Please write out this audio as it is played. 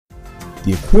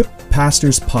the Equip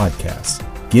Pastors Podcast,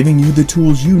 giving you the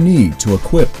tools you need to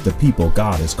equip the people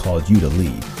God has called you to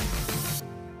lead.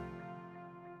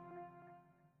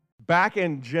 Back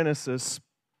in Genesis,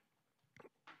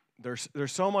 there's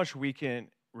so much we can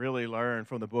really learn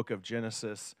from the book of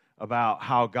Genesis about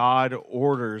how God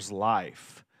orders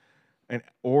life and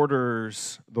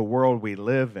orders the world we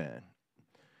live in.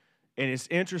 And it's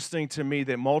interesting to me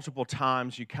that multiple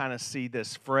times you kind of see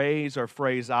this phrase or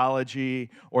phraseology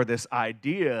or this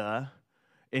idea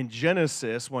in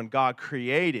Genesis when God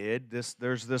created this.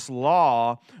 There's this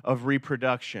law of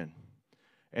reproduction.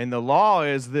 And the law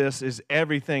is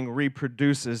everything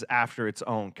reproduces after its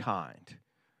own kind.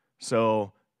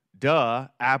 So,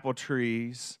 apple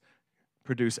trees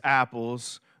produce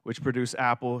apples, which produce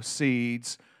apple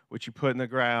seeds, which you put in the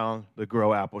ground that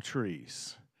grow apple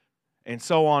trees. And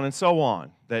so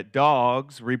on, that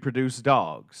dogs reproduce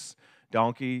dogs.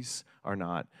 Donkeys are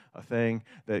not a thing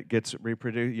that gets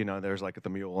reproduced. You know, there's like the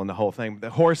mule and the whole thing. The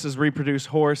horses reproduce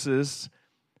horses.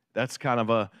 That's kind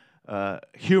of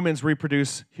humans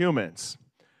reproduce humans.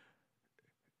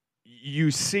 You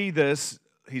see this,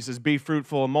 he says, be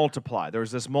fruitful and multiply.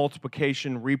 There's this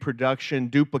multiplication, reproduction,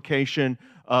 duplication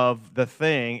of the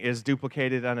thing is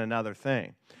duplicated on another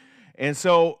thing. And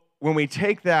so when we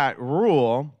take that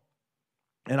rule,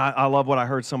 and I love what I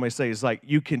heard somebody say, is like,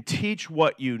 you can teach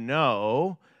what you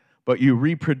know, but you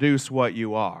reproduce what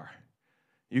you are.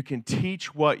 You can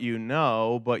teach what you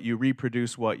know, but you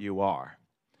reproduce what you are.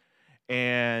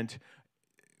 And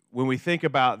when we think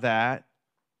about that,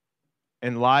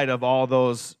 in light of all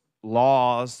those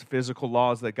laws, physical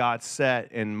laws that God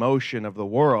set in motion of the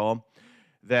world,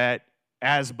 that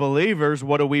as believers,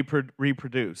 what do we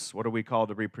reproduce? What are we called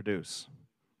to reproduce?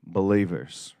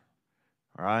 Believers.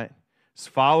 All right? As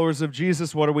followers of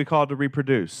Jesus, what are we called to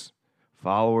reproduce?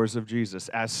 Followers of Jesus.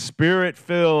 As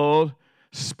Spirit-filled,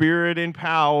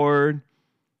 Spirit-empowered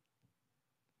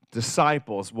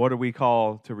disciples, what are we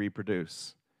called to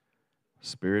reproduce?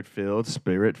 Spirit-filled,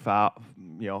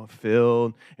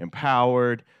 filled,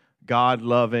 empowered,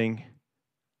 God-loving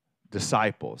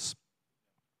disciples.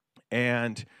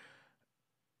 And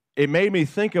it made me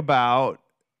think about,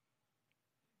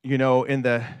 in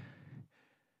the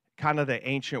kind of the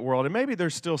ancient world, and maybe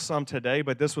there's still some today,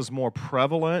 but this was more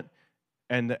prevalent,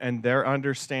 and their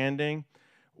understanding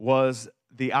was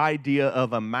the idea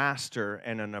of a master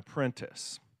and an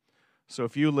apprentice. So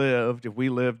if we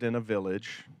lived in a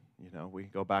village, we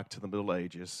go back to the Middle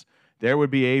Ages, there would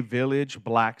be a village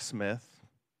blacksmith,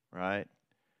 right?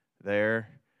 There,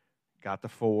 got the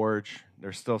forge.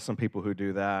 There's still some people who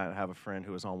do that. I have a friend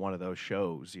who was on one of those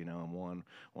shows, and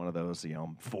one of those,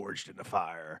 forged in the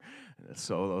fire.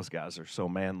 So those guys are so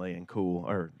manly and cool,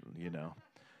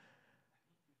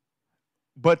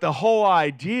 But the whole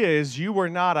idea is you were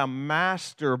not a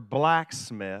master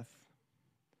blacksmith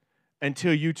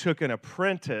until you took an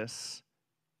apprentice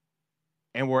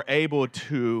and were able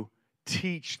to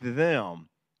teach them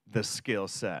the skill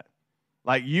set.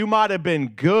 Like, you might have been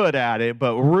good at it,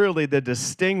 but really the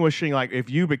distinguishing, like, if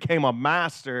you became a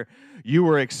master,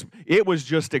 it was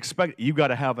just expected. You got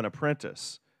to have an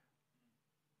apprentice.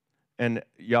 And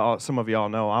some of y'all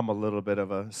know I'm a little bit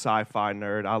of a sci-fi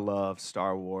nerd. I love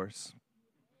Star Wars.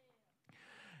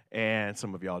 And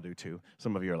some of y'all do too.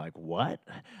 Some of you are like, what?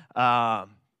 But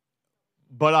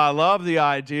I love the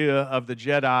idea of the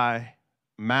Jedi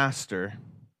master.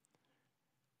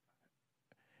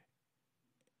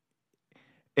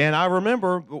 And I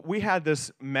remember we had this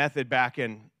method back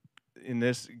in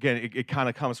this, again, it kind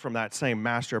of comes from that same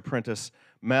master-apprentice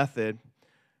method,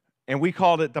 and we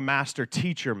called it the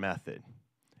master-teacher method.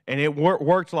 And it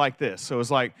worked like this. So it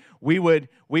was like we would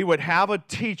have a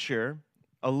teacher,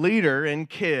 a leader in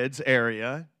kids'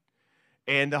 area,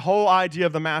 and the whole idea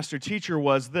of the master teacher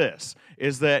was this,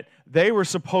 is that they were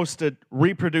supposed to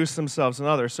reproduce themselves in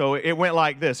others. So it went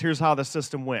like this. Here's how the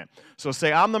system went. So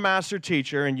say I'm the master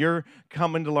teacher, and you're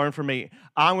coming to learn from me.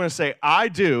 I'm going to say, I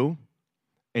do,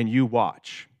 and you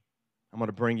watch. I'm going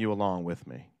to bring you along with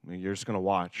me. You're just going to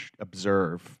watch,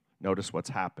 observe, notice what's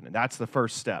happening. That's the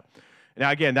first step. Now,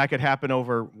 again, that could happen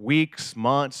over weeks,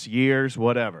 months, years,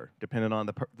 whatever, depending on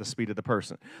the speed of the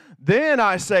person. Then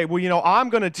I say, well, I'm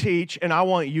going to teach, and I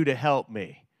want you to help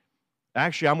me.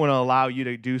 Actually, I'm going to allow you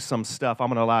to do some stuff. I'm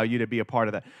going to allow you to be a part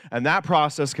of that. And that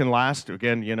process can last,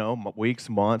 again, weeks,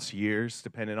 months, years,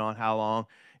 depending on how long,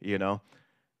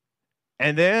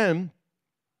 And then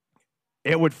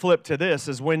it would flip to this,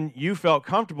 is when you felt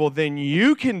comfortable, then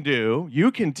you can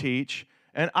teach,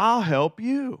 and I'll help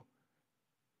you.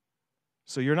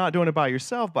 So you're not doing it by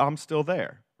yourself, but I'm still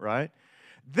there, right?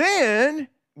 Then,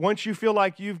 once you feel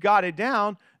like you've got it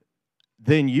down,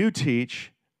 then you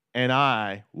teach, and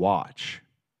I watch.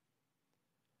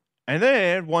 And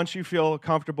then once you feel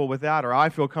comfortable with that, or I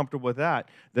feel comfortable with that,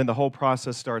 then the whole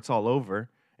process starts all over.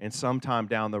 And sometime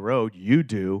down the road, you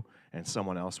do, and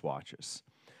someone else watches.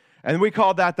 And we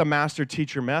call that the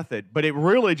master-teacher method. But it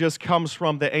really just comes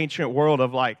from the ancient world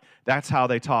of like, that's how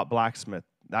they taught blacksmith.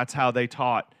 That's how they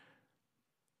taught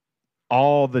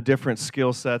all the different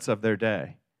skill sets of their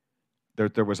day.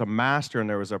 There was a master and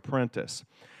there was an apprentice.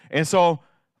 And so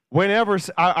whenever,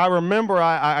 I remember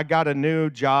I got a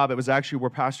new job. It was actually where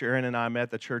Pastor Aaron and I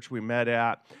met, the church we met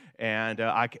at. And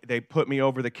they put me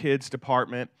over the kids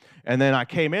department. And then I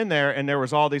came in there, and there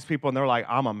was all these people, and they were like,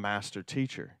 I'm a master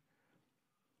teacher.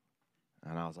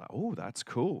 And I was like, oh, that's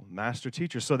cool, master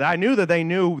teacher. So I knew that they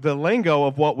knew the lingo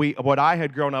of what I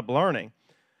had grown up learning.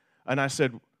 And I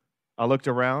said, I looked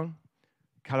around,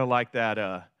 kind of like that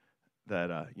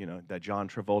John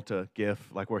Travolta gif,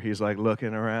 like where he's like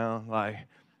looking around, like.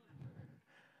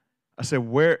 I said,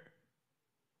 where's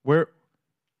the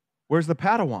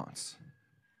Padawans?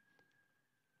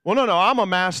 Well, no, I'm a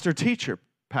master teacher,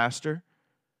 Pastor.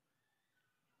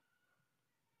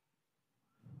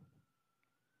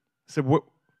 I said,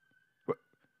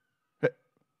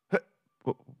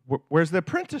 where's the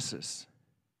apprentices?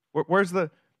 Where's the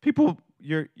people?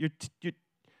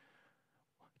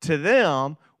 To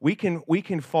them, we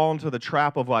can fall into the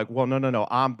trap of like, well, no,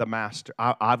 I'm the master.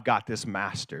 I've got this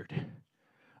mastered.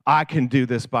 I can do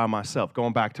this by myself.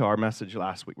 Going back to our message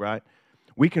last week, right?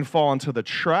 We can fall into the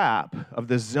trap of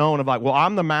this zone of like, well,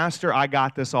 I'm the master. I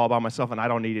got this all by myself, and I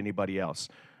don't need anybody else.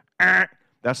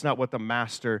 That's not what the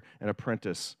master and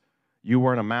apprentice. You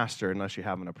weren't a master unless you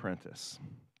have an apprentice.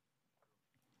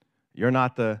 You're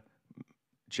not the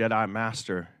Jedi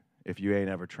master if you ain't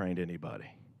ever trained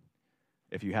anybody.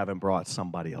 If you haven't brought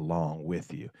somebody along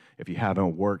with you. If you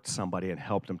haven't worked somebody and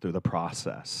helped them through the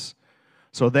process.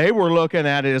 So they were looking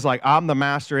at it as like, I'm the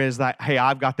master, is that, hey,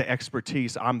 I've got the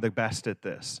expertise. I'm the best at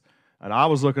this. And I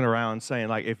was looking around saying,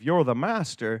 like, if you're the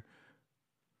master,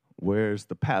 where's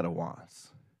the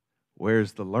Padawans?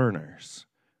 Where's the learners?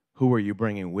 Who are you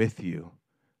bringing with you?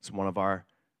 It's one of our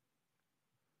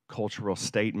cultural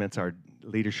statements, our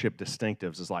leadership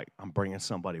distinctives is like, I'm bringing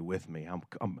somebody with me.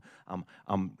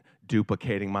 I'm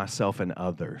duplicating myself and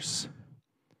others.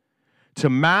 To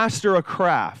master a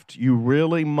craft, you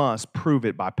really must prove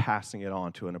it by passing it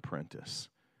on to an apprentice.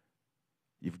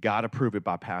 You've got to prove it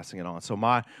by passing it on. So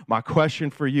my question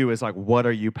for you is like, what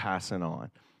are you passing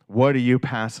on? What are you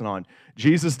passing on?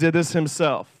 Jesus did this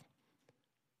himself.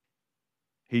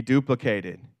 He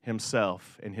duplicated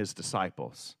himself and his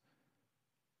disciples.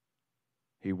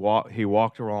 He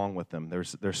walked along with them.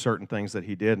 There's certain things that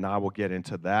he did, and I will get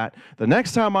into that the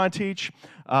next time I teach.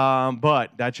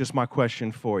 But that's just my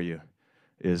question for you.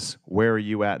 Is where are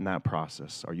you at in that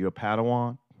process? Are you a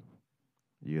Padawan?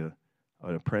 Are you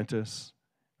an apprentice?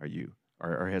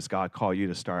 Or has God called you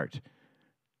to start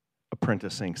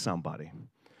apprenticing somebody?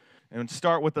 And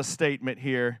start with a statement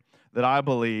here that I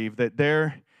believe that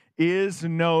there is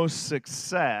no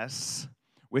success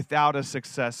without a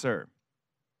successor.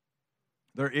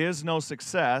 There is no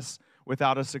success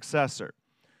without a successor.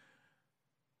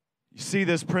 You see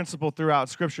this principle throughout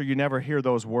Scripture. You never hear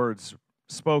those words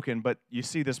spoken, but you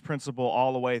see this principle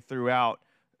all the way throughout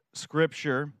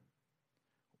Scripture.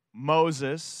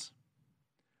 Moses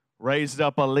raised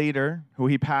up a leader who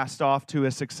he passed off to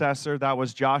a successor. That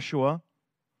was Joshua.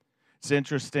 It's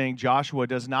interesting, Joshua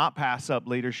does not pass up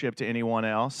leadership to anyone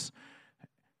else.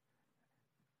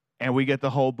 And we get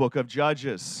the whole book of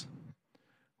Judges,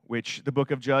 which the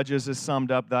book of Judges is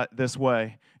summed up this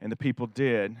way. And the people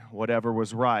did whatever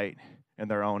was right in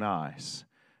their own eyes.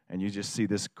 And you just see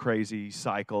this crazy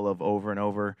cycle of over and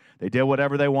over. They did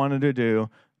whatever they wanted to do.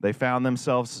 They found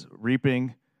themselves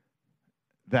reaping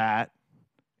that.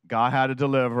 God had to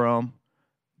deliver them.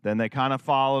 Then they kind of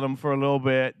followed them for a little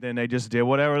bit. Then they just did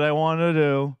whatever they wanted to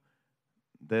do.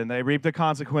 Then they reaped the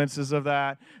consequences of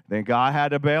that. Then God had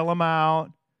to bail them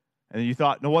out. And you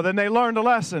thought, no, well, then they learned a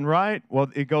lesson, right?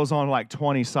 Well, it goes on like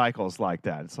 20 cycles like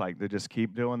that. It's like they just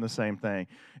keep doing the same thing.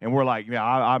 And we're like, yeah,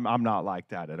 I'm not like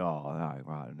that at all. I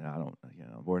don't,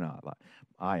 we're not like,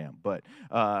 I am. But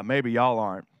maybe y'all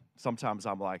aren't. Sometimes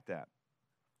I'm like that.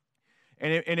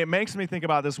 And it makes me think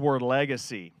about this word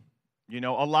legacy. You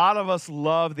know, a lot of us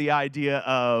love the idea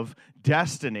of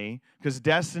destiny because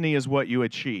destiny is what you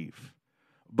achieve.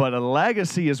 But a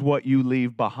legacy is what you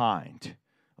leave behind.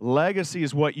 Legacy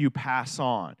is what you pass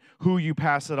on, who you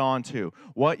pass it on to,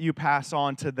 what you pass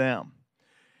on to them.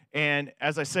 And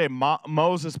as I say,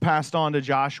 Moses passed on to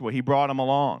Joshua. He brought him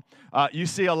along. You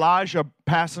see Elijah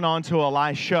passing on to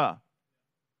Elisha.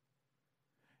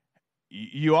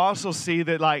 You also see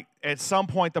that, like, at some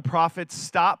point the prophets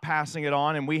stop passing it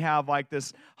on, and we have like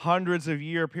this hundreds of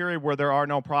year period where there are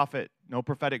no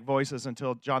prophetic voices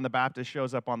until John the Baptist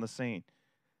shows up on the scene.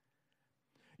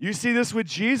 You see this with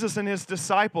Jesus and his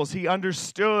disciples. He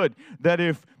understood that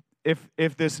if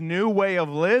this new way of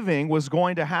living was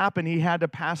going to happen, he had to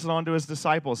pass it on to his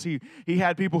disciples. He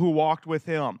had people who walked with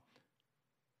him.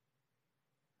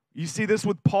 You see this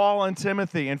with Paul and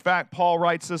Timothy. In fact, Paul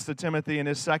writes this to Timothy in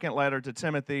his second letter to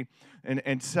Timothy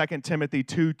in 2 Timothy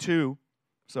 2:2.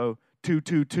 So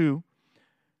 2:2.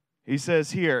 He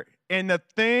says here, "In the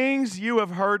things you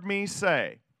have heard me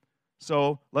say."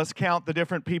 So let's count the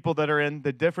different people that are in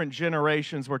the different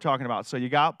generations we're talking about. So you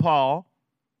got Paul,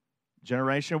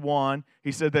 generation 1.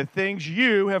 He said, "The things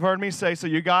you have heard me say." So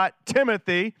you got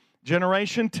Timothy,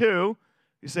 generation 2.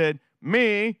 He said,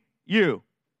 "Me, you.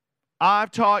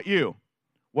 I've taught you."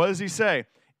 What does he say?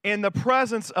 "In the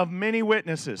presence of many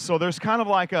witnesses." So there's kind of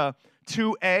like a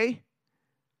 2A.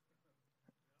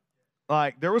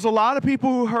 Like, there was a lot of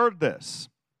people who heard this.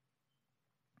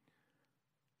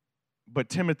 But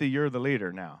Timothy, you're the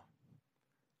leader now.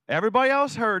 Everybody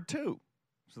else heard too.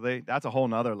 So that's a whole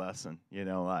nother lesson.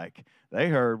 Like, they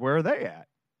heard, where are they at?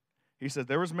 He says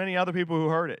there was many other people who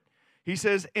heard it. He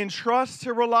says, "Entrust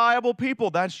to reliable people."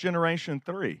 That's generation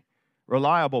 3.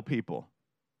 Reliable people.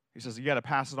 He says you got to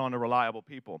pass it on to reliable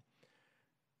people.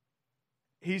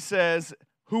 He says,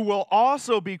 "Who will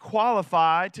also be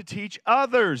qualified to teach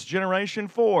others." Generation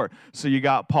 4. So you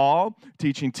got Paul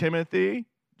teaching Timothy.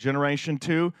 Generation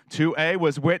 2. 2A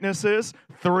was witnesses.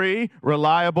 3,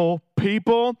 reliable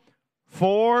people.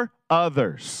 4,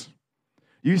 others.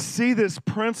 You see this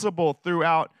principle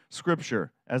throughout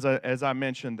Scripture, as I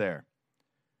mentioned there.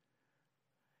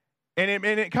 And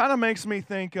it kind of makes me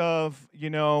think of,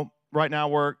 right now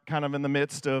we're kind of in the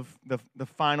midst of the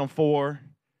Final Four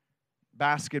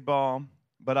basketball.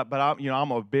 But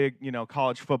I'm a big,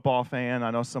 college football fan. I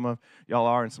know some of y'all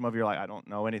are, and some of you are like, I don't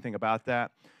know anything about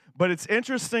that. But it's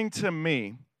interesting to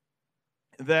me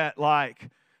that, like,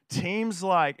 teams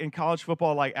like in college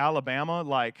football, like Alabama,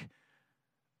 like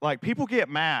people get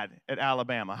mad at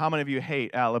Alabama. How many of you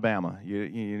hate Alabama?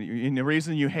 And the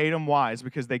reason you hate them, why, is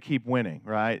because they keep winning,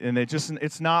 right? And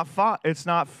it's not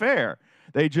fair.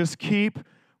 They just keep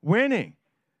winning.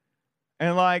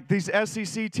 And like these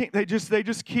SEC teams, they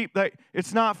just keep that.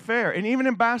 It's not fair. And even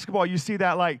in basketball, you see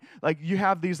that like you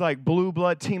have these like blue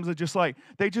blood teams that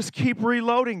they just keep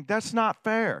reloading. That's not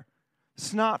fair.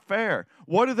 It's not fair.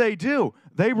 What do?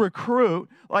 They recruit.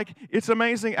 Like, it's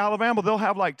amazing. Alabama, they'll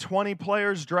have like 20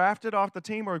 players drafted off the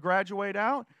team or graduate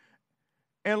out.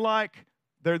 And like,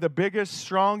 they're the biggest,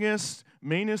 strongest,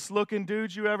 meanest looking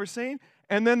dudes you ever seen.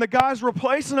 And then the guys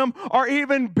replacing them are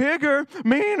even bigger,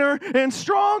 meaner, and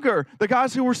stronger. The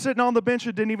guys who were sitting on the bench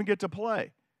and didn't even get to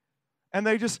play. And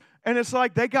it's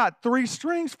like they got 3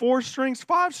 strings, 4 strings,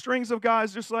 5 strings of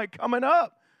guys just like coming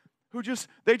up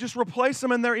they just replace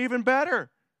them and they're even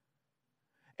better.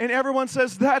 And everyone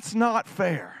says, that's not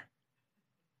fair.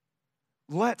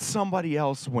 Let somebody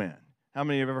else win. How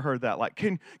many of you have ever heard that? Like,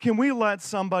 can we let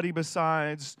somebody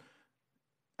besides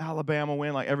Alabama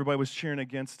win? Like, everybody was cheering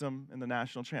against them in the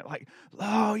national chant. Like,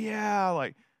 oh yeah.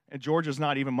 Like, and Georgia's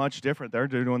not even much different. They're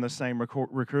doing the same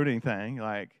recruiting thing.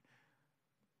 Like,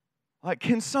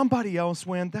 can somebody else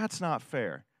win? That's not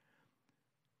fair.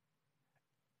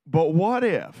 But what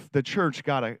if the church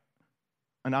got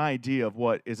an idea of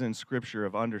what is in Scripture,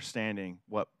 of understanding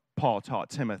what Paul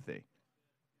taught Timothy?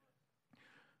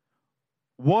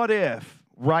 What if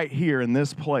right here in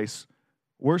this place,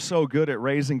 we're so good at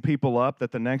raising people up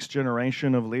that the next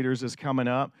generation of leaders is coming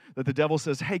up, that the devil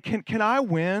says, hey, can I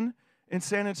win in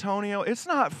San Antonio? It's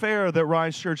not fair that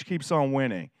Rise Church keeps on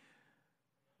winning.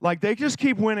 Like, they just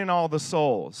keep winning all the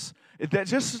souls.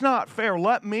 That's just not fair.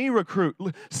 Let me recruit.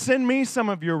 Send me some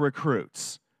of your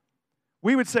recruits.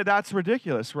 We would say that's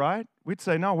ridiculous, right? We'd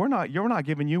say, no, we're not. You're not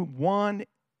giving you one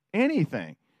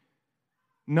anything.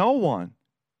 No one.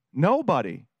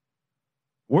 Nobody.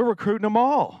 We're recruiting them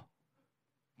all.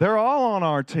 They're all on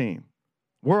our team.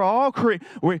 We're all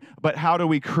but how do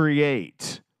we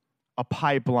create a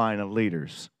pipeline of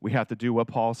leaders? We have to do what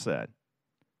Paul said.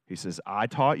 He says, I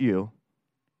taught you.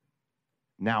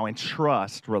 Now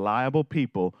entrust reliable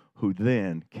people who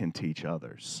then can teach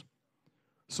others.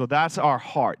 So that's our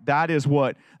heart. That is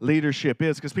what leadership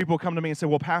is. Because people come to me and say,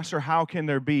 well, Pastor, how can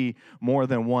there be more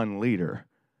than one leader?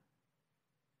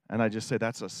 And I just say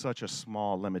that's such a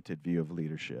small, limited view of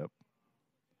leadership.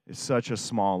 It's such a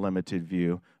small, limited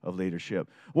view of leadership.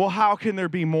 Well, how can there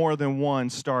be more than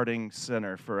one starting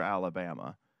center for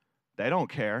Alabama? They don't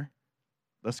care.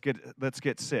 Let's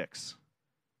get 6.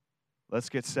 Let's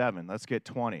get 7. Let's get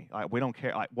 20. Like, we don't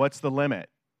care. Like, what's the limit?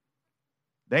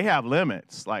 They have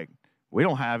limits. Like, we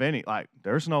don't have any. Like,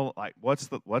 there's no, like, what's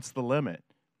the limit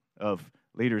of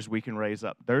leaders we can raise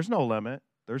up? There's no limit.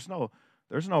 There's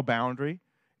no boundary.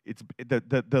 It's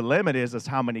the limit is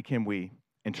how many can we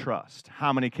entrust?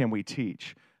 How many can we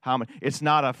teach? How many? It's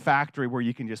not a factory where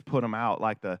you can just put them out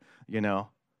like you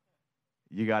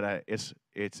gotta.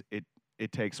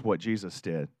 It takes what Jesus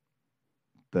did.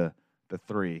 The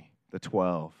 3, the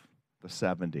 12, the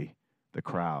 70, the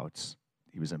crowds.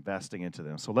 He was investing into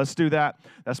them. So let's do that.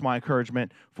 That's my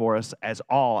encouragement for us as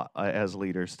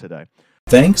leaders today.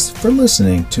 Thanks for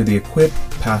listening to the Equip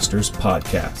Pastors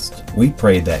Podcast. We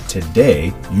pray that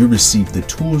today you receive the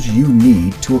tools you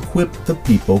need to equip the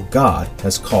people God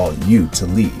has called you to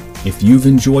lead. If you've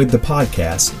enjoyed the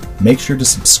podcast, make sure to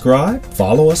subscribe,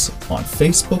 follow us on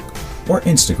Facebook or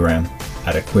Instagram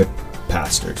at Equip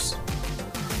Pastors.